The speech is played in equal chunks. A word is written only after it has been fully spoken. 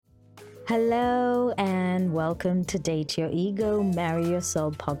Hello and welcome to Date Your Ego, Marry Your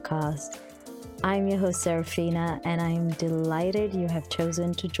Soul podcast. I'm your host, Serafina, and I'm delighted you have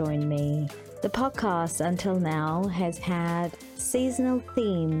chosen to join me. The podcast until now has had seasonal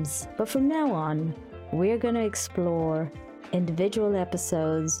themes, but from now on, we're going to explore individual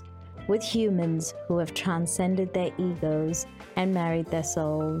episodes with humans who have transcended their egos and married their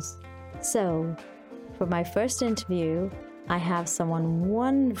souls. So, for my first interview, I have someone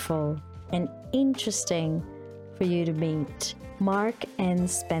wonderful and interesting for you to meet. Mark N.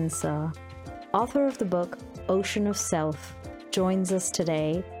 Spencer, author of the book Ocean of Self, joins us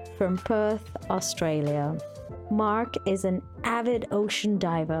today from Perth, Australia. Mark is an avid ocean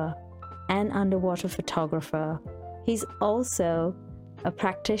diver and underwater photographer. He's also a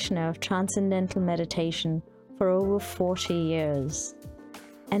practitioner of transcendental meditation for over 40 years.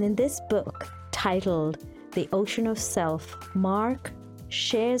 And in this book, titled The Ocean of Self, Mark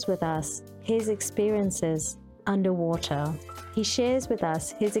shares with us his experiences underwater. He shares with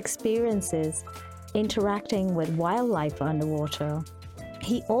us his experiences interacting with wildlife underwater.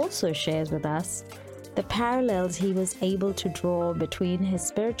 He also shares with us the parallels he was able to draw between his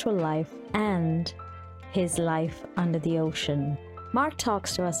spiritual life and his life under the ocean. Mark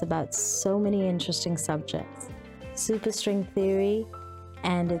talks to us about so many interesting subjects: superstring theory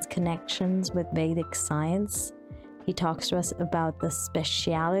and its connections with Vedic science. He talks to us about the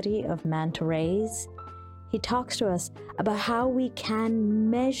speciality of manta rays. He talks to us about how we can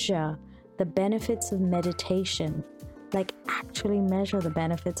measure the benefits of meditation, like actually measure the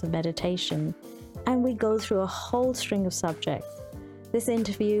benefits of meditation. And we go through a whole string of subjects. This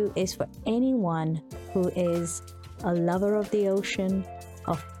interview is for anyone who is a lover of the ocean,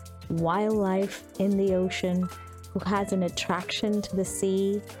 of wildlife in the ocean, who has an attraction to the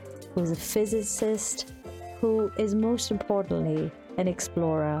sea, who's a physicist, who is most importantly an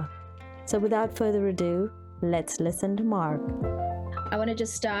explorer. So without further ado, let's listen to Mark. I want to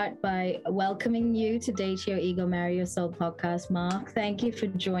just start by welcoming you to Date Your Ego, Marry Your Soul podcast. Mark, thank you for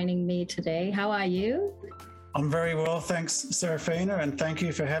joining me today. How are you? I'm very well, thanks, Serafina, and thank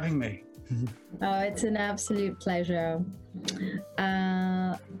you for having me. Oh, it's an absolute pleasure.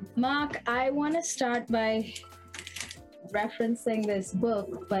 Mark, I want to start by referencing this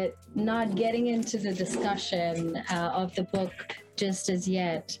book, but not getting into the discussion of the book just as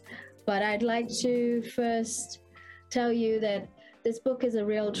yet. But I'd like to first tell you that this book is a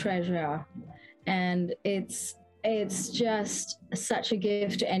real treasure, and it's just such a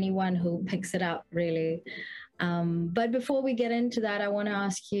gift to anyone who picks it up, really. But before we get into that, I want to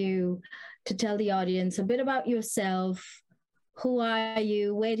ask you to tell the audience a bit about yourself. Who are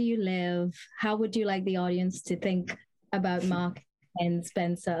you? Where do you live? How would you like the audience to think about Mark N.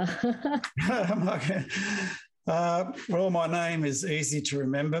 Spencer? Well, my name is easy to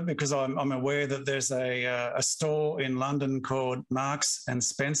remember because I'm aware that there's a store in London called Marks and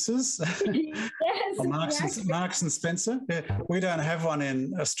Spencer's. Yes, or Marks and Spencer. Yeah, we don't have one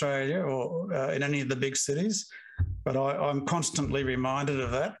in Australia or in any of the big cities, but I'm constantly reminded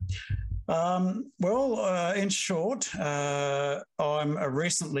of that. In short, I'm a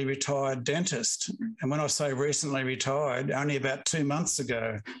recently retired dentist. And when I say recently retired, only about 2 months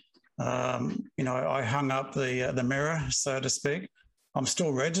ago, I hung up the mirror, so to speak. I'm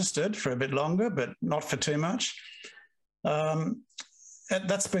still registered for a bit longer, but not for too much.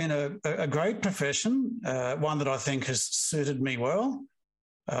 That's been a great profession, one that I think has suited me well,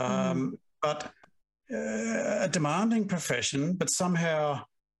 but a demanding profession, but somehow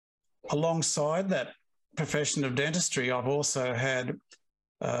alongside that profession of dentistry, I've also had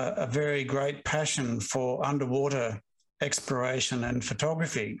a very great passion for underwater exploration and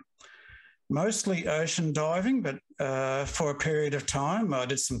photography, mostly ocean diving, but for a period of time, I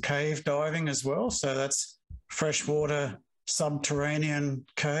did some cave diving as well. So that's freshwater, subterranean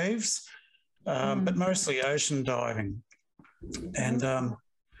caves, but mostly ocean diving. And so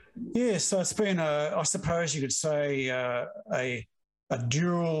it's been, I suppose you could say, a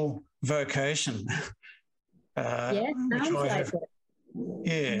dual vocation. Sounds like it.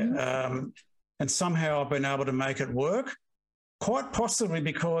 Yeah, and somehow I've been able to make it work, quite possibly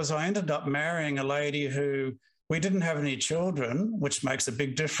because I ended up marrying a lady who we didn't have any children, which makes a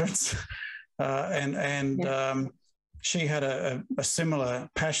big difference, she had a similar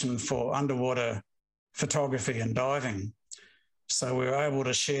passion for underwater photography and diving. So we were able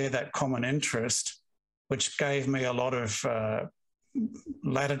to share that common interest, which gave me a lot of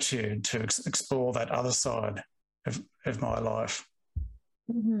latitude to explore that other side of my life.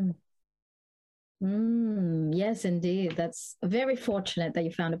 Mm-hmm. Yes, indeed. That's very fortunate that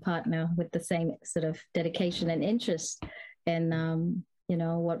you found a partner with the same sort of dedication and interest in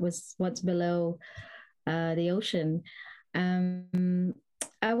what's below the ocean.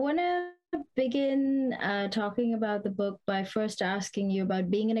 I want to begin talking about the book by first asking you about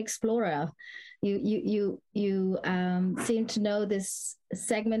being an explorer. You seem to know this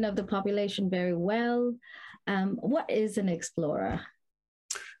segment of the population very well. What is an explorer?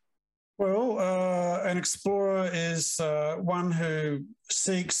 Well, an explorer is one who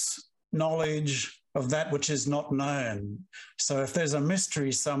seeks knowledge of that which is not known. So if there's a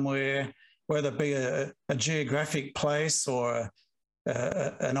mystery somewhere, whether it be a geographic place or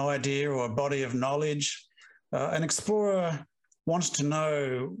an idea or a body of knowledge, an explorer wants to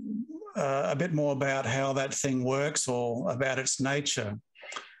know a bit more about how that thing works or about its nature.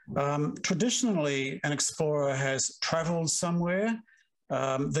 Traditionally, an explorer has travelled somewhere.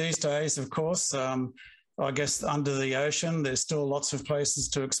 These days, of course, I guess under the ocean, there's still lots of places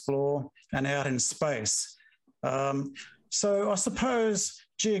to explore and out in space. So I suppose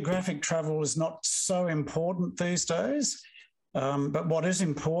geographic travel is not so important these days. But what is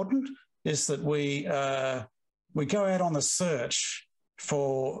important is that we go out on the search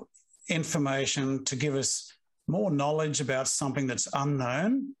for information to give us more knowledge about something that's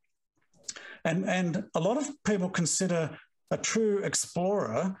unknown. And a lot of people consider a true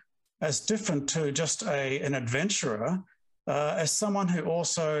explorer as different to just an adventurer, as someone who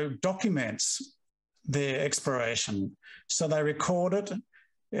also documents their exploration. So they record it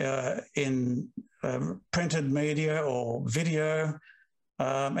in printed media or video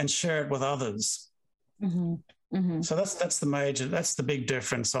and share it with others. Mm-hmm. Mm-hmm. So that's the big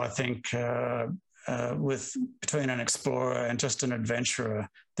difference, I think, between an explorer and just an adventurer.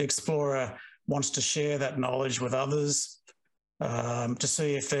 The explorer wants to share that knowledge with others, to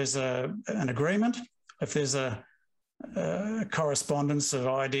see if there's an agreement, if there's a correspondence of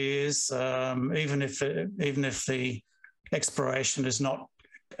ideas, even if the exploration is not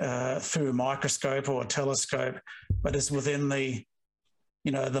through a microscope or a telescope, but is within the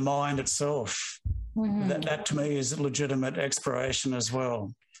mind itself. Mm-hmm. That to me is legitimate exploration as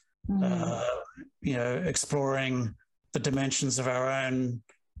well. Mm-hmm. Exploring the dimensions of our own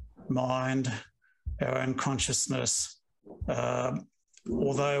mind, our own consciousness.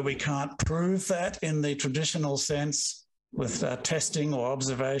 Although we can't prove that in the traditional sense with testing or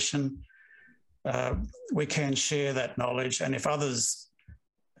observation, we can share that knowledge. And if others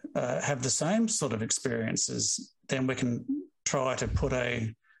have the same sort of experiences, then we can try to put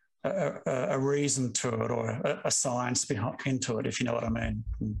a reason to it or a science into it, if you know what I mean.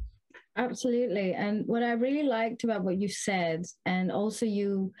 Absolutely. And what I really liked about what you said, and also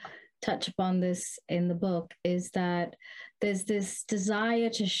you touch upon this in the book, is that there's this desire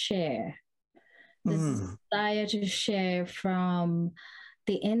to share, desire to share from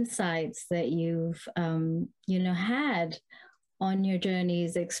the insights that you've, had on your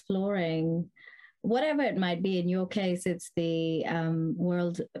journeys exploring whatever it might be. In your case, it's the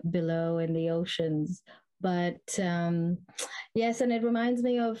world below in the oceans. But yes, and it reminds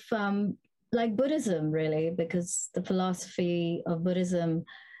me of like Buddhism, really, because the philosophy of Buddhism,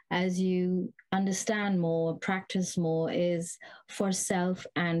 as you understand more, practice more, is for self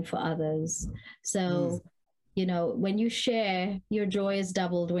and for others. So, when you share, your joy is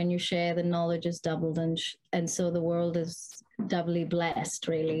doubled. When you share, the knowledge is doubled. And so the world is doubly blessed,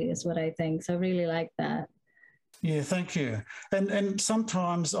 really, is what I think. So I really like that. Yeah, thank you. And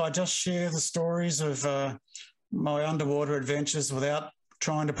sometimes I just share the stories of my underwater adventures without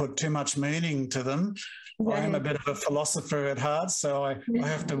trying to put too much meaning to them. Right. I am a bit of a philosopher at heart, so I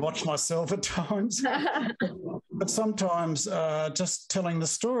have to watch myself at times. But sometimes just telling the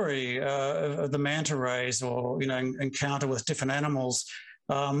story of the manta rays or, encounter with different animals,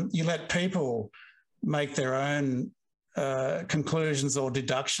 you let people make their own conclusions or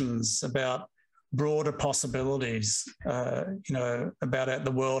deductions about broader possibilities, about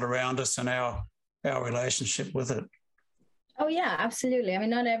the world around us and our relationship with it. Oh yeah, absolutely. I mean,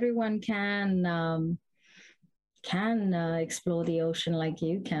 not everyone can explore the ocean like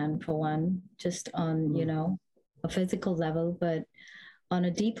you can, for one, just on a physical level, but on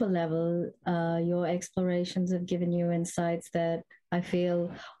a deeper level, your explorations have given you insights that I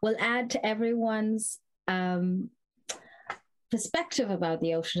feel will add to everyone's perspective about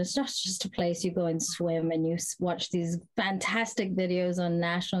the ocean. It's not just a place you go and swim and you watch these fantastic videos on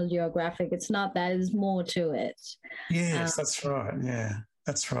National Geographic. It's not that. There's more to it. Yes, that's right. Yeah,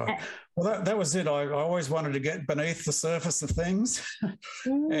 that's right. Well, that was it. I always wanted to get beneath the surface of things.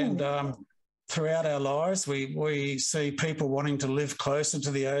 And throughout our lives, we see people wanting to live closer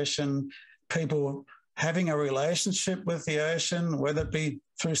to the ocean, people having a relationship with the ocean, whether it be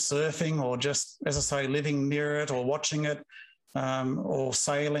through surfing or just, as I say, living near it or watching it. or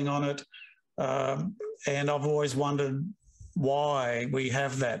sailing on it. And I've always wondered why we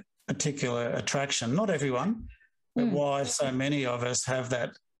have that particular attraction. Not everyone, but why so many of us have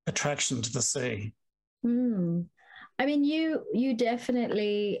that attraction to the sea. I mean, you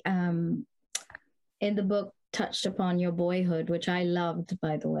definitely in the book touched upon your boyhood, which I loved,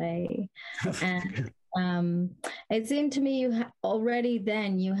 by the way. And it seemed to me already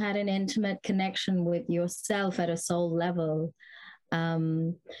then you had an intimate connection with yourself at a soul level.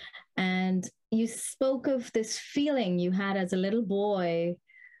 And you spoke of this feeling you had as a little boy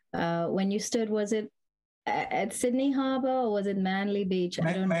when you stood, was it at Sydney Harbour or was it Manly Beach?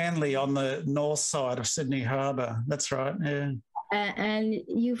 Manly, on the north side of Sydney Harbour. That's right, yeah. And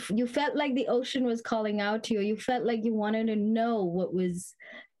you felt like the ocean was calling out to you. You felt like you wanted to know what was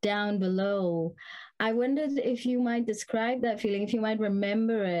down below. I wondered if you might describe that feeling, if you might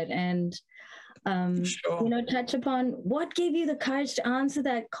remember it, and sure. Touch upon what gave you the courage to answer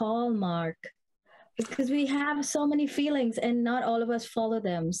that call, Mark, because we have so many feelings and not all of us follow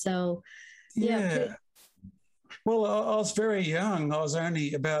them. So yeah. Well, I was very young. I was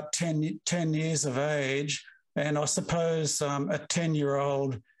only about 10 years of age. And I suppose a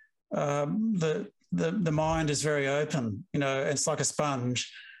 10-year-old, the mind is very open, it's like a sponge.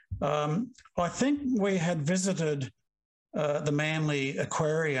 I think we had visited the Manly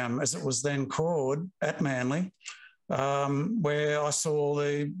Aquarium, as it was then called, at Manly, where I saw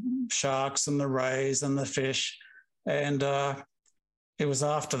the sharks and the rays and the fish. And it was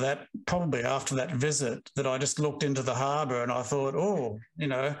probably after that visit, that I just looked into the harbour and I thought,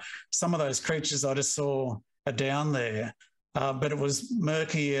 some of those creatures I just saw are down there, but it was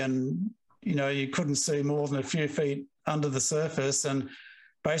murky and you couldn't see more than a few feet under the surface, and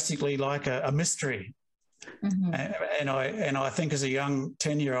basically like a mystery. And I think as a young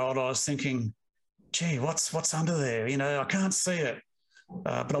 10-year-old I was thinking, gee, what's under there? I can't see it,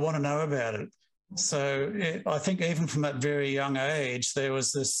 but I want to know about it. So I think even from that very young age there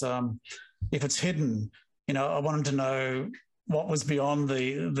was this, if it's hidden, I wanted to know what was beyond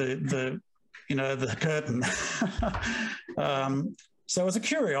the curtain. So it was a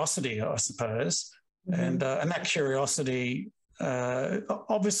curiosity, I suppose. And that curiosity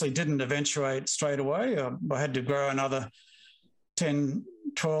obviously didn't eventuate straight away. I had to grow another 10,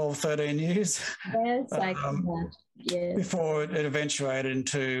 12, 13 years. Yes, I can imagine. Yes. Before it eventuated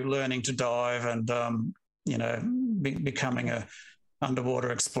into learning to dive and, becoming an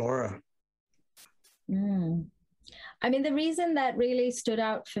underwater explorer. I mean, the reason that really stood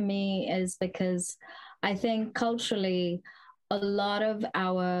out for me is because I think culturally, a lot of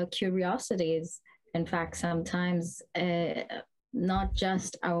our curiosities, in fact, sometimes not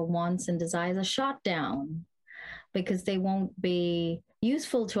just our wants and desires, are shot down because they won't be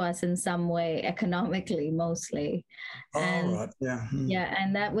useful to us in some way, economically, mostly. Right. Yeah. Yeah.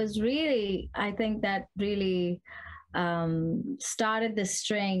 And that was really, I think that really started the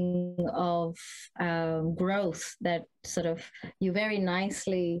string of growth that sort of you very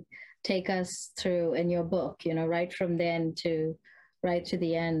nicely take us through in your book, right from then to right to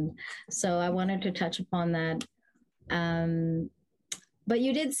the end. So I wanted to touch upon that. But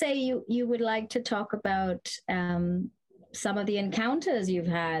you did say you would like to talk about some of the encounters you've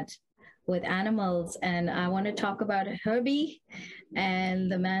had with animals, and I want to talk about Herbie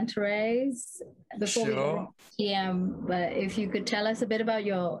and the manta rays before we go to TM. But if you could tell us a bit about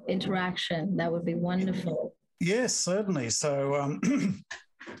your interaction, that would be wonderful. Yes, certainly. So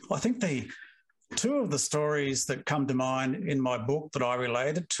I think the two of the stories that come to mind in my book that I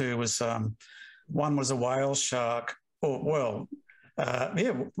related to was one was a whale shark, a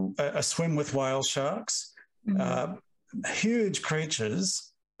swim with whale sharks, huge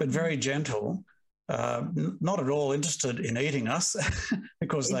creatures, but very gentle, not at all interested in eating us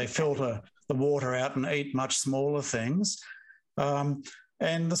because they filter the water out and eat much smaller things. And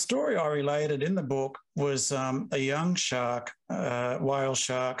the story I related in the book was a young shark, whale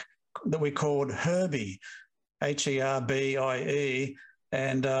shark, that we called Herbie, Herbie,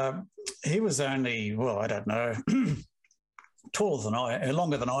 and he was only, I don't know,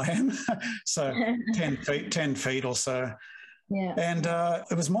 longer than I am, so 10 feet or so. Yeah. And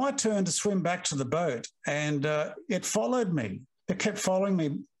it was my turn to swim back to the boat, and it followed me. It kept following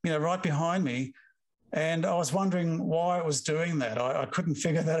me, right behind me, and I was wondering why it was doing that. I couldn't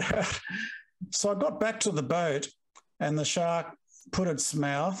figure that out. So I got back to the boat, and the shark put its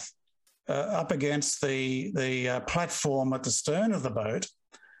mouth up against the platform at the stern of the boat,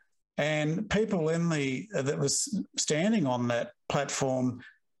 and people that was standing on that platform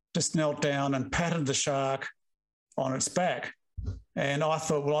just knelt down and patted the shark on its back. And I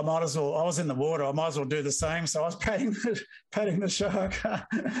thought, well, I was in the water, I might as well do the same. So I was patting the shark.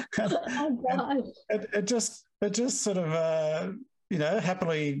 Oh, God. It just sort of,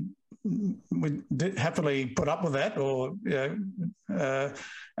 happily put up with that, or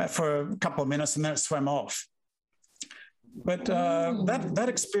for a couple of minutes, and then it swam off. But that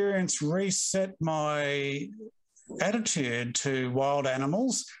experience reset my attitude to wild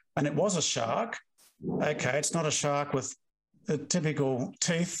animals, and it was a shark. Okay, it's not a shark with the typical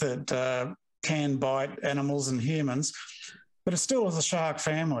teeth that can bite animals and humans, but it still was a shark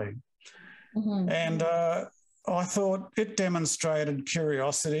family. Mm-hmm. And I thought it demonstrated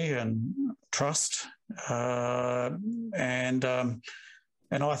curiosity and trust, and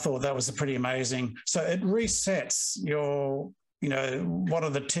I thought that was pretty amazing. So it resets your, what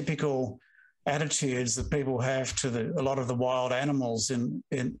are the typical attitudes that people have to a lot of the wild animals in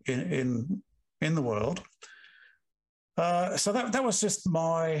the world. So that was just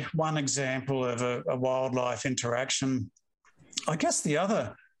my one example of a wildlife interaction. I guess the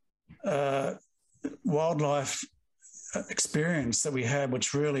other wildlife experience that we had,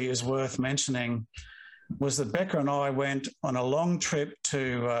 which really is worth mentioning, was that Becca and I went on a long trip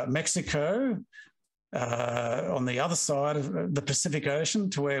to Mexico, on the other side of the Pacific Ocean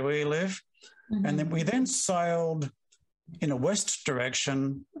to where we live. Mm-hmm. And then we sailed in a west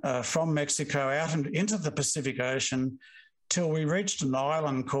direction from Mexico out into the Pacific Ocean till we reached an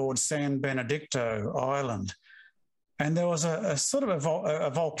island called San Benedicto Island. And there was a sort of a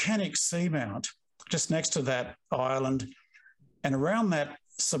volcanic seamount just next to that island. And around that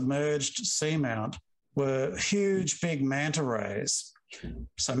submerged seamount were huge, big manta rays.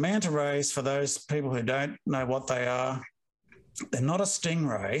 So manta rays, for those people who don't know what they are, they're not a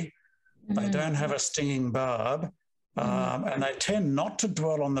stingray. Mm-hmm. They don't have a stinging barb. And they tend not to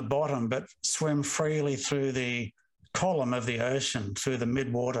dwell on the bottom, but swim freely through the column of the ocean, through the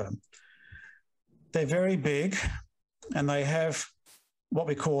midwater. They're very big, and they have what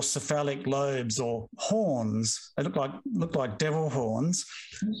we call cephalic lobes, or horns. They look like devil horns.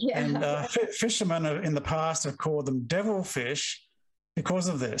 Yeah. And fishermen in the past have called them devilfish because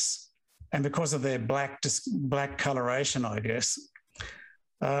of this, and because of their black coloration, I guess.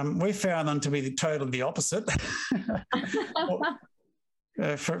 We found them to be totally the opposite.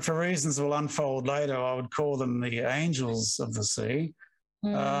 For reasons we'll unfold later, I would call them the angels of the sea.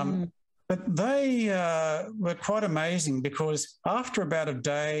 But they were quite amazing, because after about a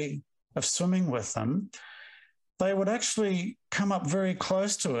day of swimming with them, they would actually come up very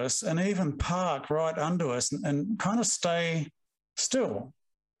close to us and even park right under us and kind of stay still.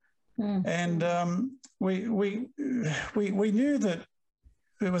 And we knew that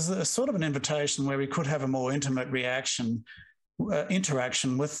it was a sort of an invitation where we could have a more intimate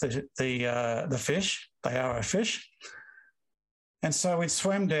interaction with the fish. They are a fish. And so we'd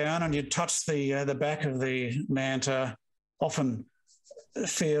swim down, and you'd touch the back of the manta, often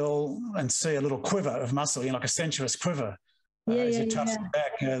feel and see a little quiver of muscle, like a sensuous quiver as you touch the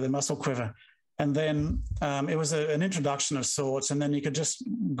back, the muscle quiver. And then it was an introduction of sorts, and then you could just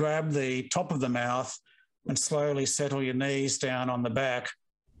grab the top of the mouth and slowly settle your knees down on the back,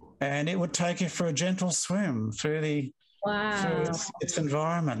 and it would take you for a gentle swim through its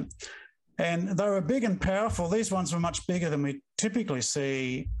environment. And they were big and powerful. These ones were much bigger than we typically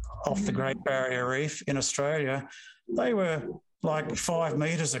see off the Great Barrier Reef in Australia. They were like 5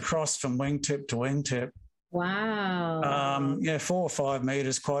 metres across from wingtip to wingtip. Wow. 4 or 5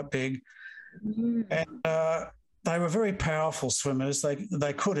 metres, quite big. And they were very powerful swimmers.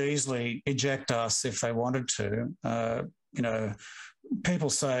 They could easily eject us if they wanted to. People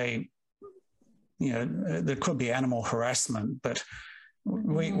say, there could be animal harassment, but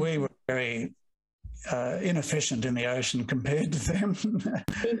we were very inefficient in the ocean compared to them.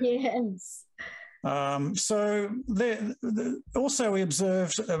 Yes. So also we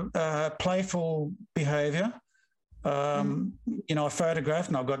observed playful behaviour. I photographed,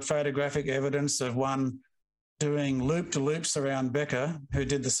 and I've got photographic evidence of one doing loop-de-loops around Becca, who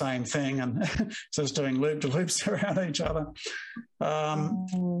did the same thing, and so it's doing loop-de-loops around each other.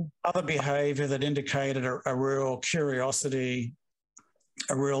 Other behaviour that indicated a real curiosity,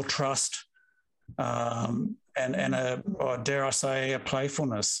 a real trust, and or dare I say, a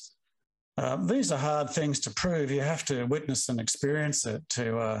playfulness. These are hard things to prove. You have to witness and experience it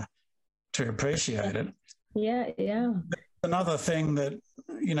to appreciate it. Yeah. Another thing that,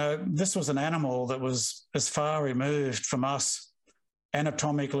 this was an animal that was as far removed from us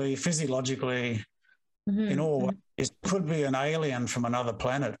anatomically, physiologically, in all ways. It could be an alien from another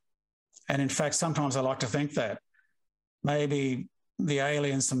planet. And in fact, sometimes I like to think that maybe the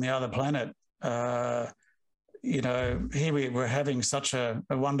aliens from the other planet, here we were having such a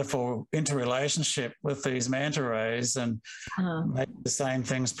wonderful interrelationship with these manta rays and make the same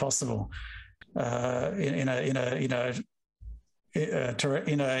things possible in a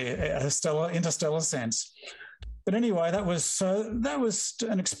interstellar sense. But anyway, that was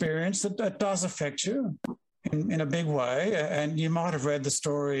an experience that does affect you in a big way. And you might have read the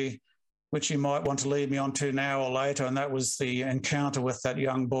story, which you might want to lead me on to now or later, and that was the encounter with that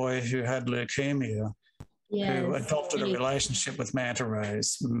young boy who had leukemia. Yes, who adopted a relationship with manta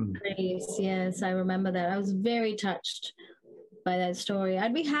rays. Yes, I remember that. I was very touched by that story.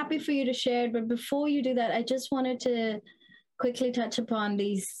 I'd be happy for you to share it, but before you do that, I just wanted to quickly touch upon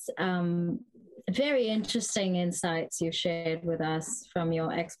these very interesting insights you shared with us from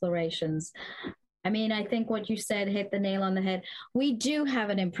your explorations. I mean, I think what you said hit the nail on the head. We do have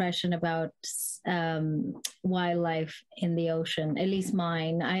an impression about wildlife in the ocean, at least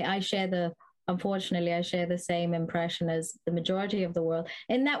mine. Unfortunately, I share the same impression as the majority of the world,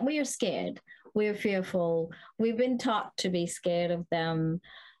 in that we are scared, we're fearful, we've been taught to be scared of them.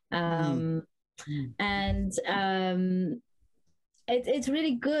 It's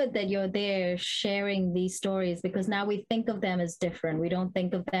really good that you're there sharing these stories, because now we think of them as different. We don't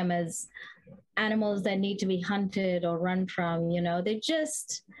think of them as animals that need to be hunted or run from. They're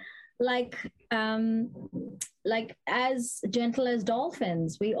just like as gentle as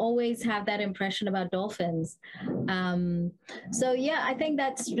dolphins. We always have that impression about dolphins. So yeah, I think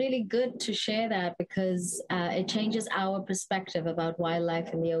that's really good to share that, because it changes our perspective about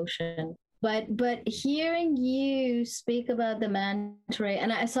wildlife in the ocean. But hearing you speak about the manta ray,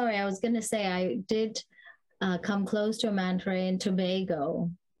 and I was going to say I did come close to a manta ray in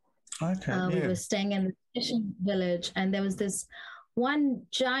Tobago. Okay. We were staying in the fishing village, and there was this one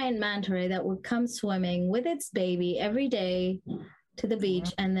giant manta ray that would come swimming with its baby every day to the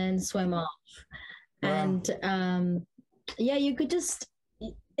beach and then swim off. Wow. And you could just,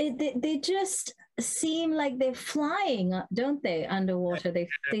 they just seem like they're flying, don't they, underwater?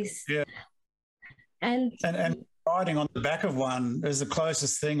 And riding on the back of one is the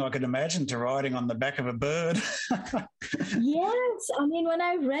closest thing I could imagine to riding on the back of a bird. Yes. I mean, when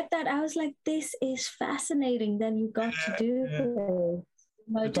I read that, I was like, this is fascinating that you got to do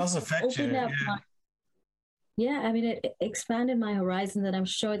this. It does affect you. I mean, it expanded my horizons, and I'm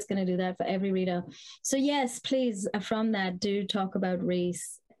sure it's going to do that for every reader. So yes, please, from that, do talk about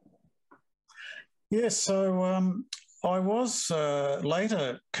Reese. Yes. So I was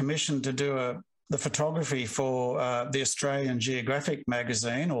later commissioned to do the photography for the Australian Geographic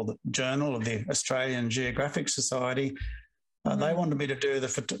magazine, or the Journal of the Australian Geographic Society. They wanted me to do the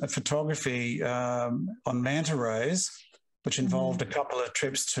photography on manta rays, which involved a couple of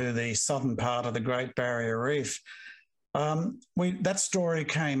trips to the southern part of the Great Barrier Reef. That story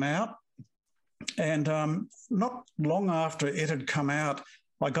came out, and not long after it had come out,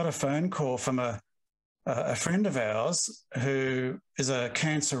 I got a phone call from a friend of ours who is a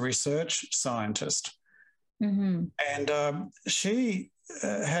cancer research scientist. And she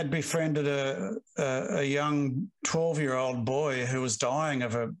had befriended a young 12-year-old boy who was dying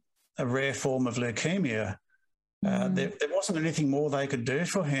of a rare form of leukemia. There wasn't anything more they could do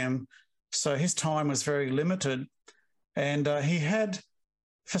for him, so his time was very limited. And he had,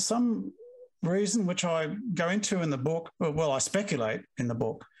 for some reason, which I go into in the book, I speculate in the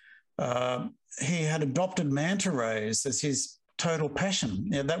book, he had adopted manta rays as his total passion.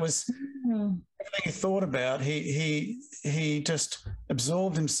 That was everything he thought about. He just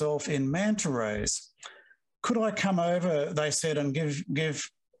absorbed himself in manta rays. Could I come over, they said, and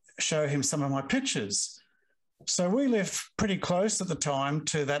show him some of my pictures? So we lived pretty close at the time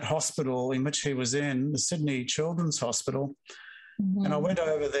to that hospital in which he was in, the Sydney Children's Hospital. And I went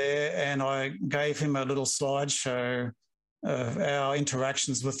over there and I gave him a little slideshow of our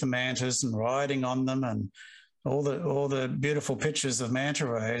interactions with the mantas and riding on them, and all the beautiful pictures of manta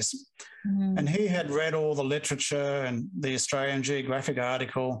rays. And he had read all the literature and the Australian Geographic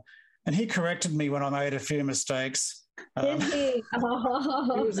article, and he corrected me when I made a few mistakes. Did he? He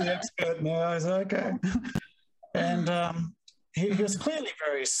was an expert now. I was okay. And he was clearly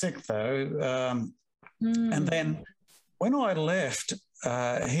very sick, though. And then when I left,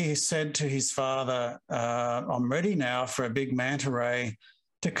 he said to his father, I'm ready now for a big manta ray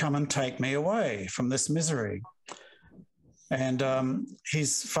to come and take me away from this misery. And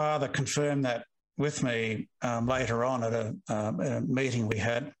his father confirmed that with me later on at a meeting we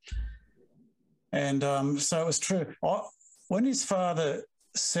had. And so it was true. When his father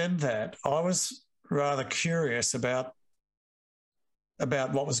said that, I was rather curious about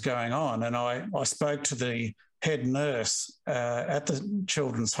what was going on. And I spoke to the head nurse at the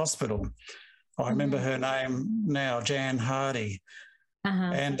Children's Hospital, I remember her name now, Jan Hardy.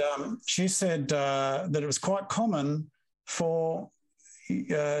 And she said that it was quite common for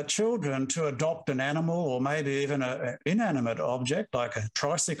children to adopt an animal or maybe even an inanimate object like a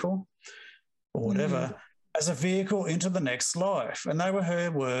tricycle or whatever as a vehicle into the next life. And they were her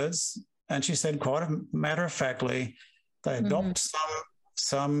words. And she said quite matter-of-factly, they adopt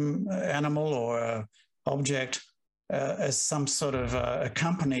some animal or object as some sort of a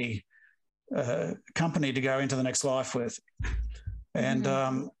company to go into the next life with. And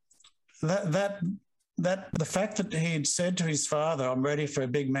that the fact that he had said to his father, "I'm ready for a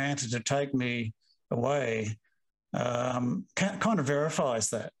big manta to take me away," kind of verifies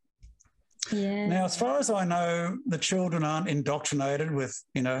that. Yeah. Now, as far as I know, the children aren't indoctrinated with,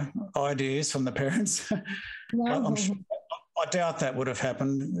 ideas from the parents. No. I doubt that would have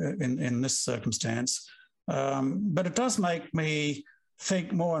happened in this circumstance. But it does make me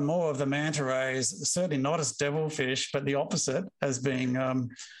think more and more of the manta rays, certainly not as devilfish, but the opposite, as being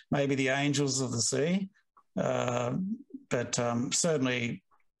maybe the angels of the sea. But certainly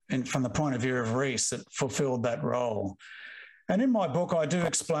from the point of view of Rees, it fulfilled that role. And in my book, I do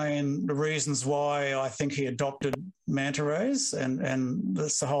explain the reasons why I think he adopted manta rays, and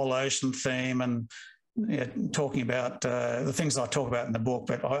that's the whole ocean theme, and talking about the things I talk about in the book,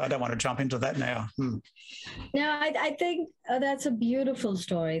 but I don't want to jump into that now. No, I think that's a beautiful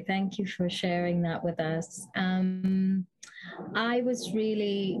story. Thank you for sharing that with us. I was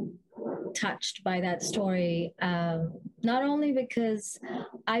really touched by that story, not only because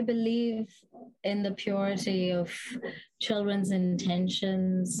I believe in the purity of children's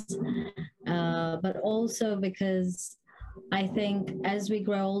intentions, but also because I think as we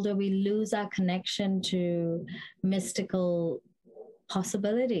grow older, we lose our connection to mystical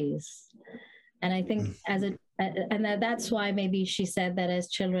possibilities. And I think that's why maybe she said that as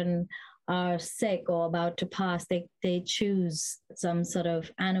children are sick or about to pass, they choose some sort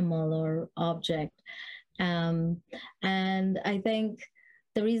of animal or object. And I think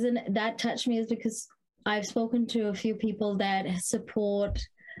the reason that touched me is because I've spoken to a few people that support,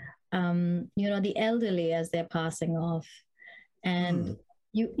 the elderly as they're passing off. And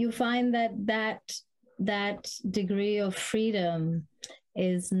you find that degree of freedom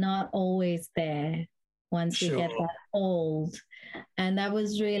is not always there once you get that old. And that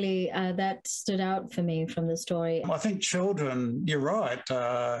was really, that stood out for me from the story. I think children, you're right.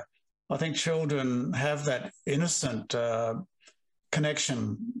 I think children have that innocent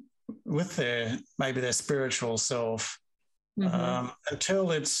connection with maybe their spiritual self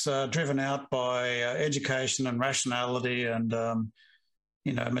until it's driven out by education and rationality and,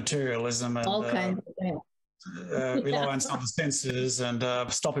 materialism and reliance on the senses and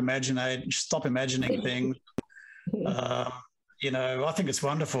stop imagining things. I think it's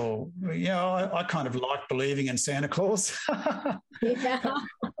wonderful. I kind of like believing in Santa Claus. And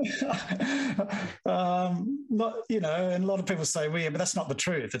a lot of people say, well, yeah, but that's not the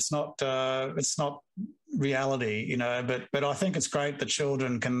truth. It's not reality, but I think it's great that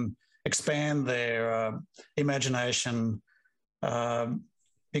children can expand their imagination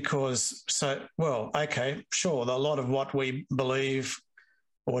because, okay, sure, a lot of what we believe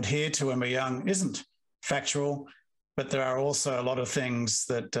or adhere to when we're young isn't factual, but there are also a lot of things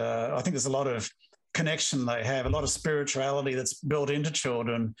that I think there's a lot of connection they have, a lot of spirituality that's built into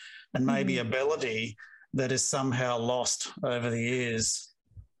children and maybe ability that is somehow lost over the years.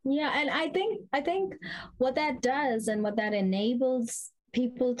 Yeah, and I think what that does and what that enables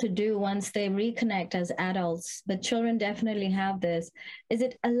people to do once they reconnect as adults, the children definitely have this, is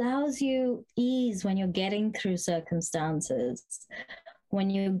it allows you ease when you're getting through circumstances, when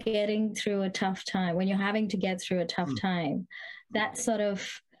you're getting through a tough time, when you're having to get through a tough time, that sort of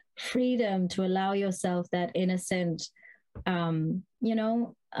freedom to allow yourself that innocent, I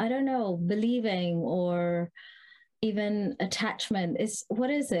don't know, believing or even attachment is, what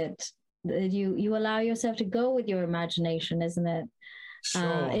is it? You allow yourself to go with your imagination, isn't it?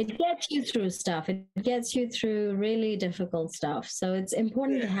 Sure. It gets you through stuff. It gets you through really difficult stuff. So it's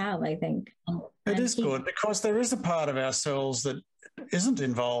important to have, I think. It is good because there is a part of ourselves that isn't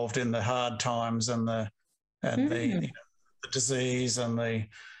involved in the hard times and the disease and the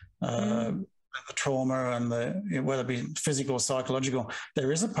trauma and whether it be physical or psychological.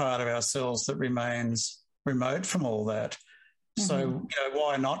 There is a part of ourselves that remains remote from all that. So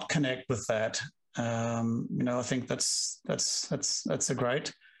why not connect with that? I think that's a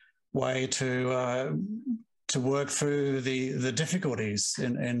great way to work through the difficulties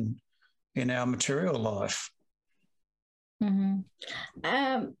in our material life. I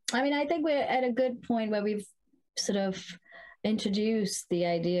think we're at a good point where we've sort of introduce the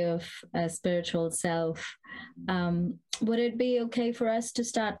idea of a spiritual self, would it be okay for us to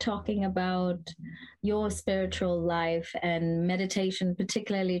start talking about your spiritual life and meditation,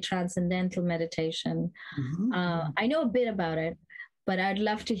 particularly transcendental meditation? I know a bit about it, but I'd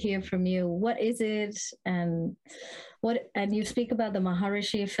love to hear from you. What is it, and you speak about the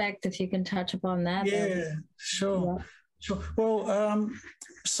Maharishi effect, if you can touch upon that. Yeah, sure. Yeah. Sure. Well,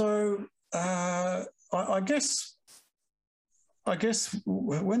 I guess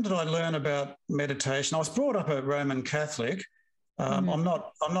when did I learn about meditation? I was brought up a Roman Catholic. I'm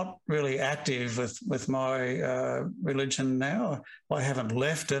not really active with my religion now. I haven't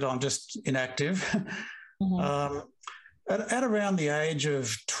left it. I'm just inactive. At around the age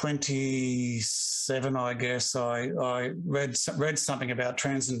of 27, I guess, I read something about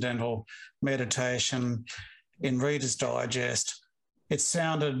transcendental meditation in Reader's Digest. It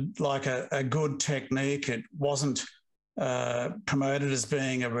sounded like a good technique. It wasn't promoted as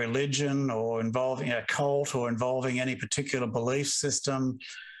being a religion or involving a cult or involving any particular belief system.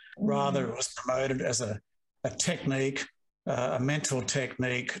 Rather, it was promoted as a technique, a mental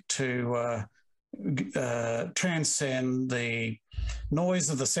technique to transcend the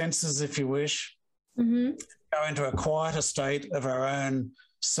noise of the senses, if you wish, go into a quieter state of our own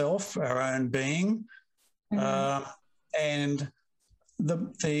self, our own being. And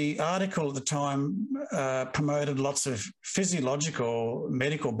the article at the time promoted lots of physiological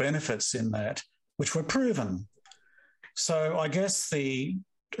medical benefits in that, which were proven. So I guess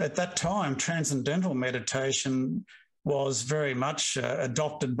at that time, transcendental meditation was very much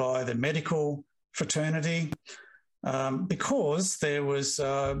adopted by the medical fraternity because there was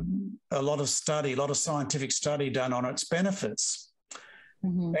a lot of scientific study done on its benefits.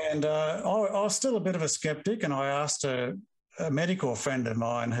 And I was still a bit of a skeptic, and I asked a medical friend of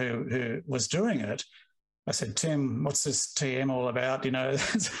mine who was doing it. I said, "Tim, what's this TM all about? You know,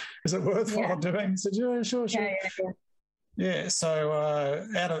 is it worthwhile doing?" He said, "Yeah, sure." Yeah. So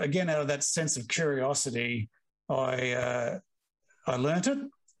out of that sense of curiosity, I learnt it,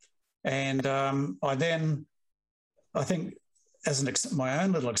 and I think as my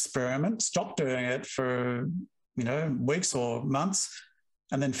own little experiment, stopped doing it for weeks or months,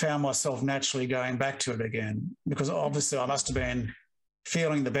 and then found myself naturally going back to it again, because obviously I must have been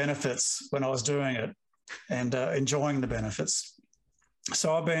feeling the benefits when I was doing it and enjoying the benefits.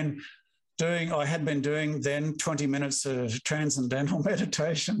 So I had been doing then 20 minutes of transcendental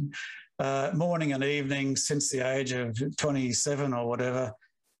meditation morning and evening since the age of 27 or whatever,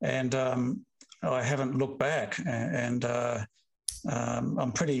 and I haven't looked back, and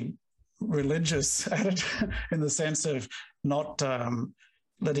I'm pretty religious at it in the sense of not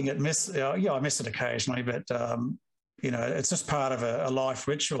letting it miss. I miss it occasionally, but it's just part of a life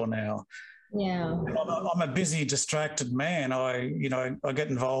ritual now. Yeah, I'm a busy, distracted man. I get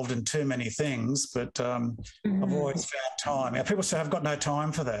involved in too many things, but I've always found time. Now, people say I've got no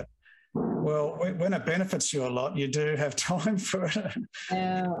time for that. Well, when it benefits you a lot, you do have time for it.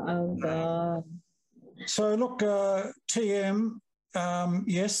 Yeah. Oh God. So look, TM.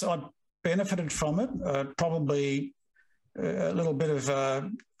 Yes, I benefited from it. Probably a little bit of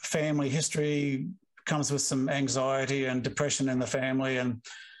family history comes with some anxiety and depression in the family, and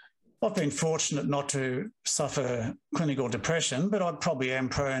I've been fortunate not to suffer clinical depression, but I probably am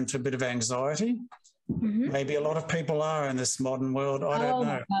prone to a bit of anxiety. Maybe a lot of people are in this modern world. I don't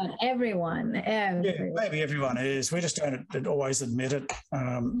know. Oh my God, everyone. Yeah, maybe everyone is. We just don't always admit it.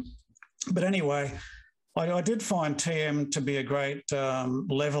 But anyway, I did find TM to be a great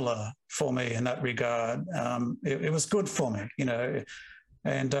leveler for me in that regard. It was good for me,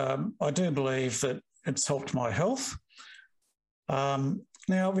 and I do believe that it's helped my health.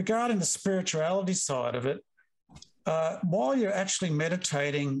 Now, regarding the spirituality side of it, while you're actually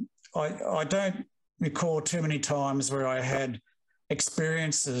meditating, I don't recall too many times where I had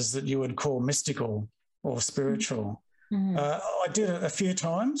experiences that you would call mystical or spiritual. I did it a few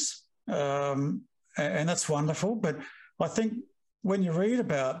times, and that's wonderful. But I think when you read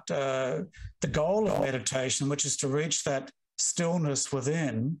about the goal of meditation, which is to reach that stillness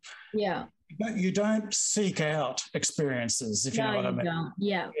within, you don't seek out experiences, if you know what I mean. Don't.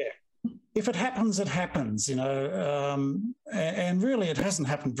 Yeah. If it happens, it happens, and really it hasn't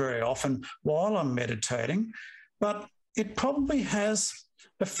happened very often while I'm meditating, but it probably has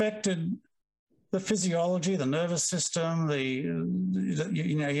affected the physiology, the nervous system,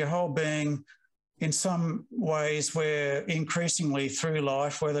 your whole being in some ways, where increasingly through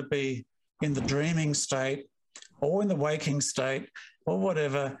life, whether it be in the dreaming state or in the waking state or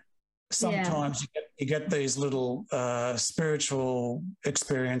whatever, sometimes you get these little spiritual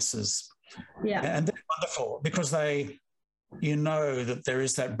experiences. Yeah. And they're wonderful because they you know that there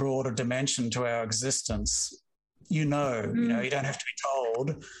is that broader dimension to our existence. You know, you don't have to be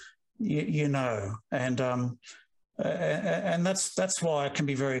told. You know, and that's why it can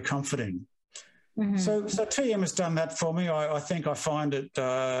be very comforting. Mm-hmm. So TM has done that for me. I think I find it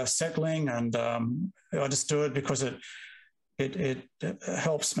settling, and I just do it because it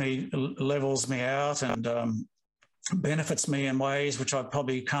helps me, levels me out, and benefits me in ways which I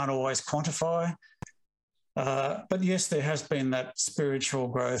probably can't always quantify. But yes, there has been that spiritual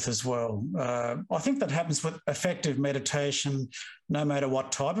growth as well. I think that happens with effective meditation, no matter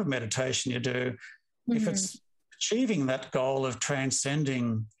what type of meditation you do. Mm-hmm. If it's achieving that goal of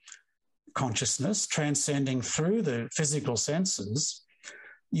transcending consciousness, transcending through the physical senses,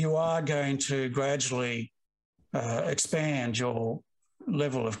 you are going to gradually expand your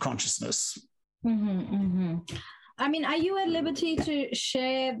level of consciousness. Mm-hmm, mm-hmm. I mean, are you at liberty to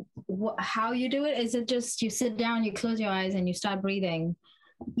share how you do it? Is it just you sit down, you close your eyes, and you start breathing?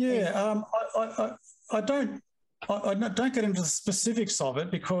 Yeah, I don't get into the specifics of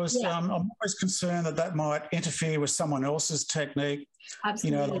it because I'm always concerned that might interfere with someone else's technique.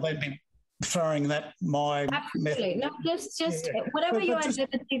 Absolutely. They'd be throwing that my absolutely method. No, just whatever you're at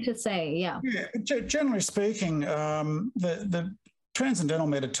liberty to say. Yeah. Generally speaking, the transcendental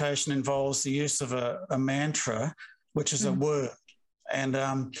meditation involves the use of a mantra, which is a word, and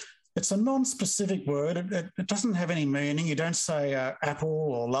it's a non-specific word. It doesn't have any meaning. You don't say apple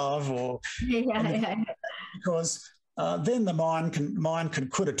or love or because then the mind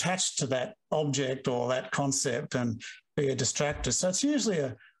could attach to that object or that concept and be a distractor. So it's usually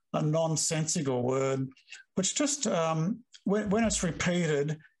a nonsensical word, which just when it's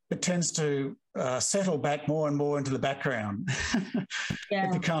repeated, it tends to settle back more and more into the background.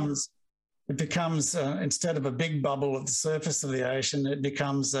 It becomes instead of a big bubble at the surface of the ocean, it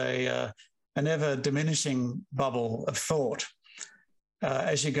becomes an ever diminishing bubble of thought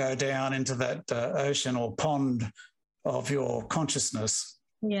as you go down into that ocean or pond of your consciousness.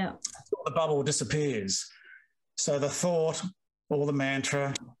 Yeah, the bubble disappears. So the thought or the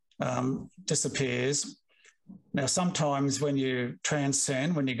mantra disappears. Now, sometimes when you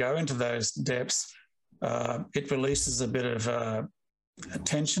transcend, when you go into those depths, it releases a bit of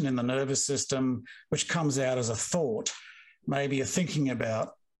tension in the nervous system, which comes out as a thought. Maybe you're thinking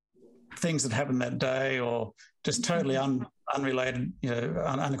about things that happened that day or just totally unrelated,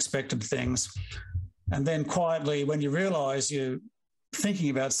 unexpected things. And then quietly, when you realise you're thinking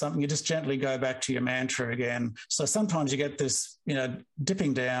about something, you just gently go back to your mantra again. So sometimes you get this,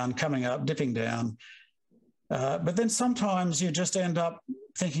 dipping down, coming up, dipping down. But then sometimes you just end up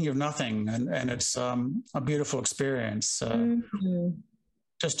thinking of nothing, and it's a beautiful experience.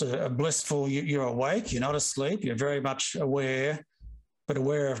 Just a blissful, you're awake, you're not asleep, you're very much aware, but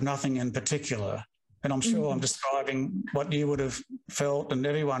aware of nothing in particular. And I'm sure I'm describing what you would have felt and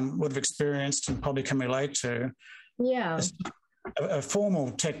everyone would have experienced and probably can relate to. Yeah. A formal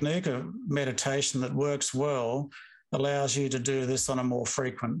technique of meditation that works well allows you to do this on a more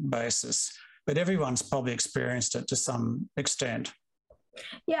frequent basis. But everyone's probably experienced it to some extent.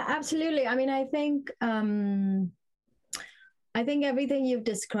 Yeah, absolutely. I mean, I think everything you've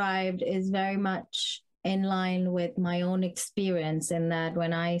described is very much in line with my own experience, in that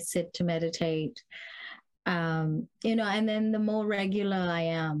when I sit to meditate, and then the more regular I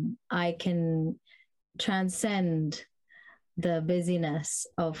am, I can transcend the busyness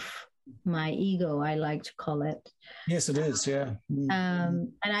of my ego, I like to call it. Yes, it is. Yeah.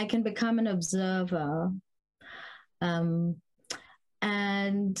 And I can become an observer. And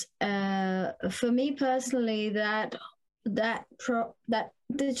for me personally, that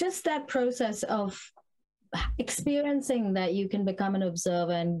process of experiencing that you can become an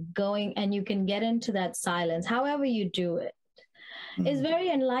observer and you can get into that silence, however you do it, is very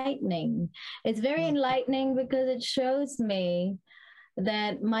enlightening. It's very enlightening because it shows me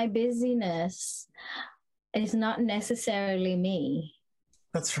that my busyness is not necessarily me.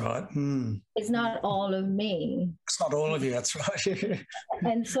 That's right. It's not all of me. It's not all of you, that's right.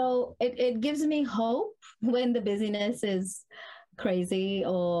 And so it gives me hope when the busyness is crazy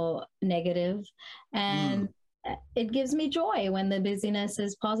or negative. And it gives me joy when the busyness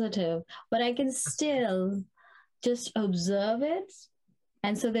is positive. But I can still just observe it.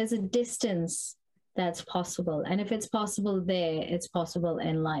 And so there's a distance that's possible. And if it's possible there, it's possible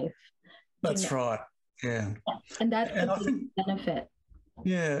in life. That's right. Yeah. And that's the benefit.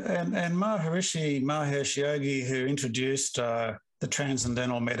 Yeah, and Maharishi Mahesh Yogi, who introduced the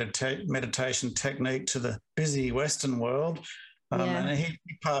transcendental meditation technique to the busy Western world, and he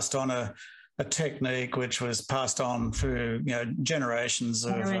passed on a technique which was passed on through generations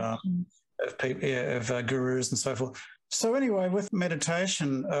of people, of gurus and so forth. So anyway, with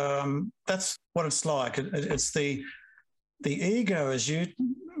meditation, that's what it's like. It's the ego, as you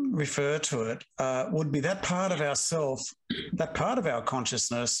refer to it, would be that part of ourself, that part of our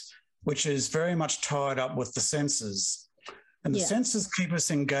consciousness, which is very much tied up with the senses. And the senses keep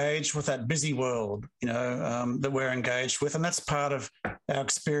us engaged with that busy world, that we're engaged with. And that's part of our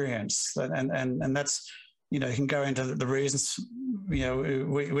experience. And that's, you can go into the reasons,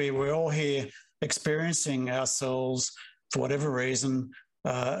 we're all here experiencing ourselves for whatever reason,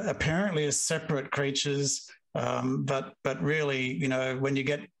 apparently as separate creatures. But really, when you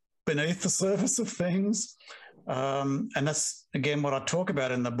get beneath the surface of things, and that's, again, what I talk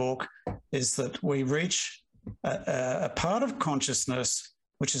about in the book, is that we reach a part of consciousness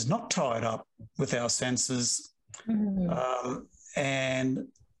which is not tied up with our senses, and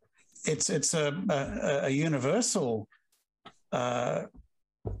it's a universal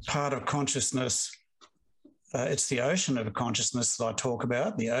part of consciousness. It's the ocean of consciousness that I talk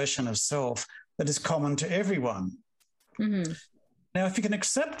about, the ocean of self that is common to everyone. Mm-hmm. Now, if you can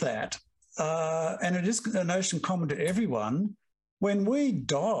accept that, and it is an ocean common to everyone, when we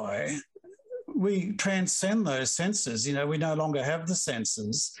die, we transcend those senses. We no longer have the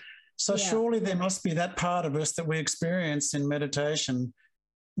senses. So surely there must be that part of us that we experience in meditation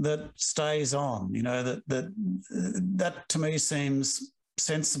that stays on. That to me seems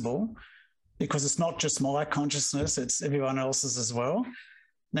sensible, because it's not just my consciousness, it's everyone else's as well.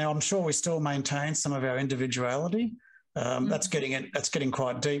 Now, I'm sure we still maintain some of our individuality. That's getting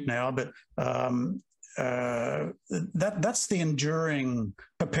quite deep now, but that's the enduring,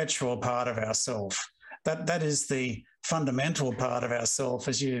 perpetual part of ourself. That is the fundamental part of ourself,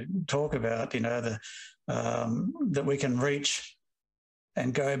 as you talk about. That we can reach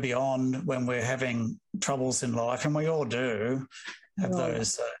and go beyond when we're having troubles in life, and we all do have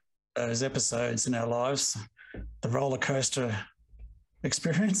those episodes in our lives, the roller coaster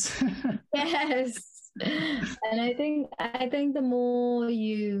experience. Yes. And I think the more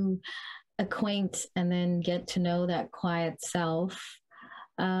you acquaint and then get to know that quiet self,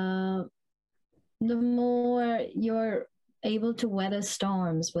 the more you're able to weather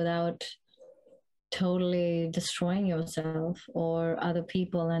storms without totally destroying yourself or other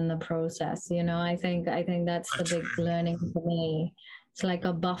people in the process. I think that's the big learning for me. It's like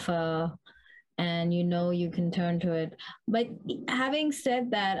a buffer, and you can turn to it. But having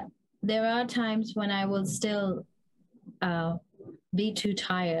said that, there are times when I will still be too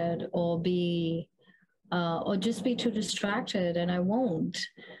tired or just be too distracted, and I won't.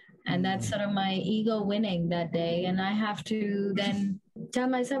 And that's sort of my ego winning that day. And I have to then tell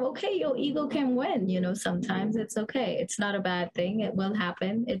myself, okay, your ego can win. Sometimes it's okay. It's not a bad thing. It will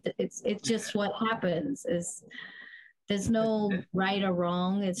happen. It's just what happens. There's no right or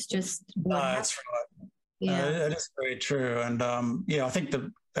wrong. It's just what happens. That's right. Yeah, that is very true. And I think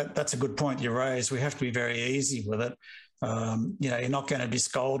that's a good point you raised. We have to be very easy with it. You're not going to be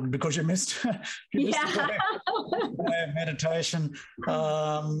scolded because you missed meditation.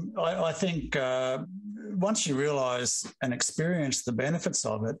 I think once you realise and experience the benefits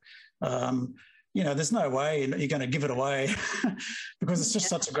of it, there's no way you're going to give it away because it's just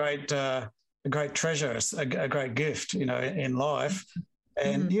such a great treasure, a great gift, in life.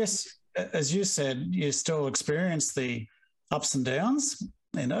 And yes, as you said, you still experience the ups and downs.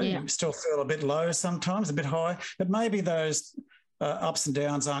 You still feel a bit low sometimes, a bit high, but maybe those ups and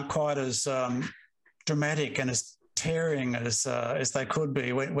downs aren't quite as dramatic and as tearing as they could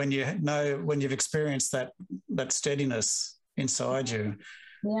be when you've experienced that steadiness inside you.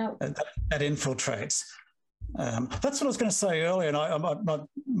 Yeah, that infiltrates. That's what I was going to say earlier, and my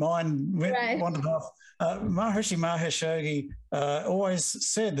mind wandered off. Maharishi Mahesh Yogi always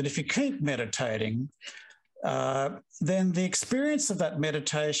said that if you keep meditating, then the experience of that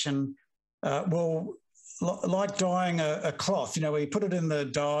meditation will, like dyeing a cloth, where you put it in the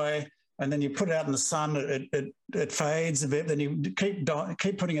dye and then you put it out in the sun, it fades a bit, then you keep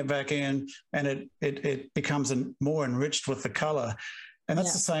putting it back in, and it becomes more enriched with the colour. And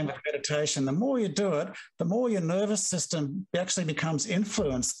that's the same with meditation. The more you do it, the more your nervous system actually becomes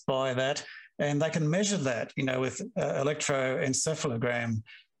influenced by that, and they can measure that, with electroencephalogram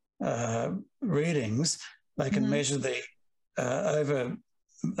readings. They can measure over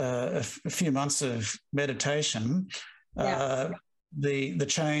a few months of meditation, the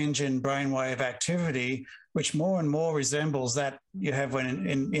change in brainwave activity, which more and more resembles that you have when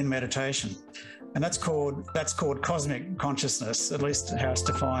in meditation. And that's called cosmic consciousness, at least how it's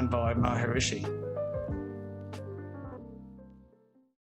defined by Maharishi.